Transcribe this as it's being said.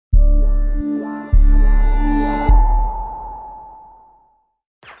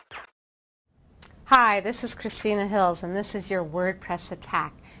Hi, this is Christina Hills and this is your WordPress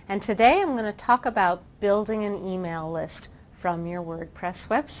attack. And today I'm going to talk about building an email list from your WordPress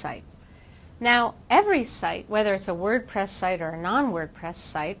website. Now, every site, whether it's a WordPress site or a non-WordPress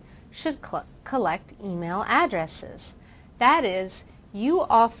site, should collect email addresses. That is, you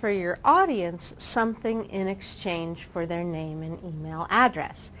offer your audience something in exchange for their name and email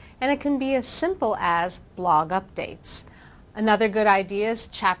address. And it can be as simple as blog updates. Another good idea is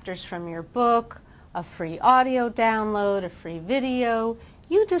chapters from your book, a free audio download, a free video.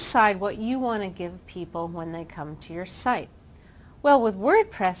 You decide what you want to give people when they come to your site. Well, with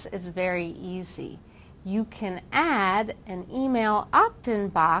WordPress, it's very easy. You can add an email opt-in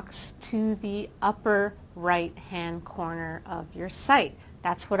box to the upper right-hand corner of your site.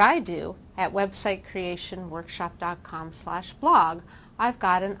 That's what I do at websitecreationworkshop.com/blog. I've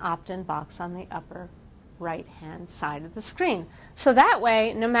got an opt-in box on the upper right-hand side of the screen. So that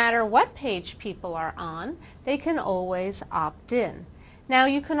way, no matter what page people are on, they can always opt in. Now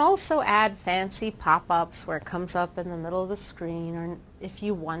you can also add fancy pop-ups where it comes up in the middle of the screen or if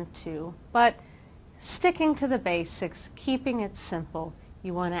you want to, but sticking to the basics, keeping it simple,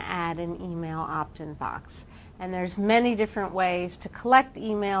 you want to add an email opt-in box. And there's many different ways to collect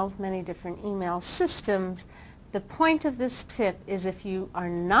emails, many different email systems. The point of this tip is if you are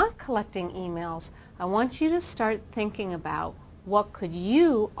not collecting emails, I want you to start thinking about what could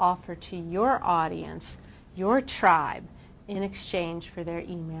you offer to your audience, your tribe, in exchange for their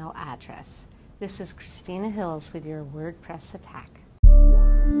email address. This is Christina Hills with your WordPress attack.